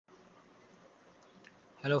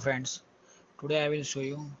Hello friends, today I will show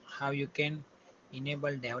you how you can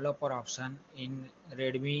enable developer option in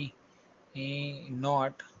Redmi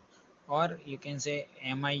Note, or you can say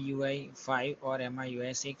MIUI 5 or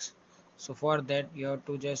MIUI 6. So for that you have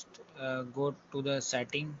to just go to the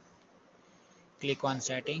setting, click on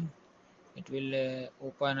setting. It will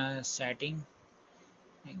open a setting,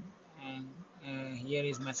 and here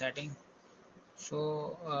is my setting.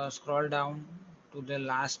 So scroll down to the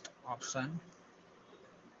last option,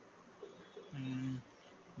 mm,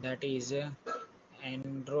 that is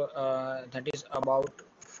that is about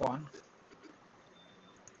phone.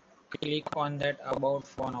 Click on that about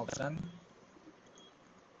phone option.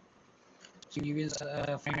 So you will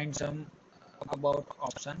find some about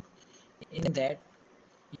option. In that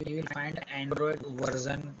you will find Android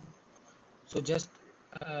version. So just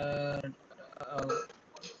uh, uh,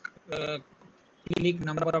 uh, click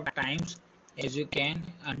number of times as you can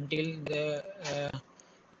until the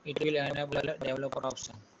it will enable developer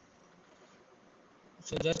option.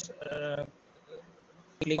 So just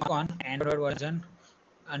click on Android version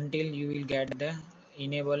until you will get the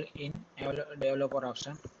enable in developer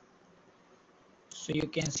option. So you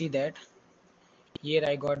can see that here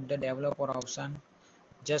I got the developer option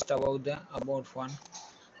just above the about phone.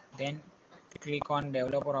 Then click on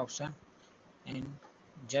developer option and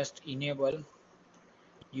just enable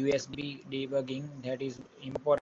USB debugging, that is important.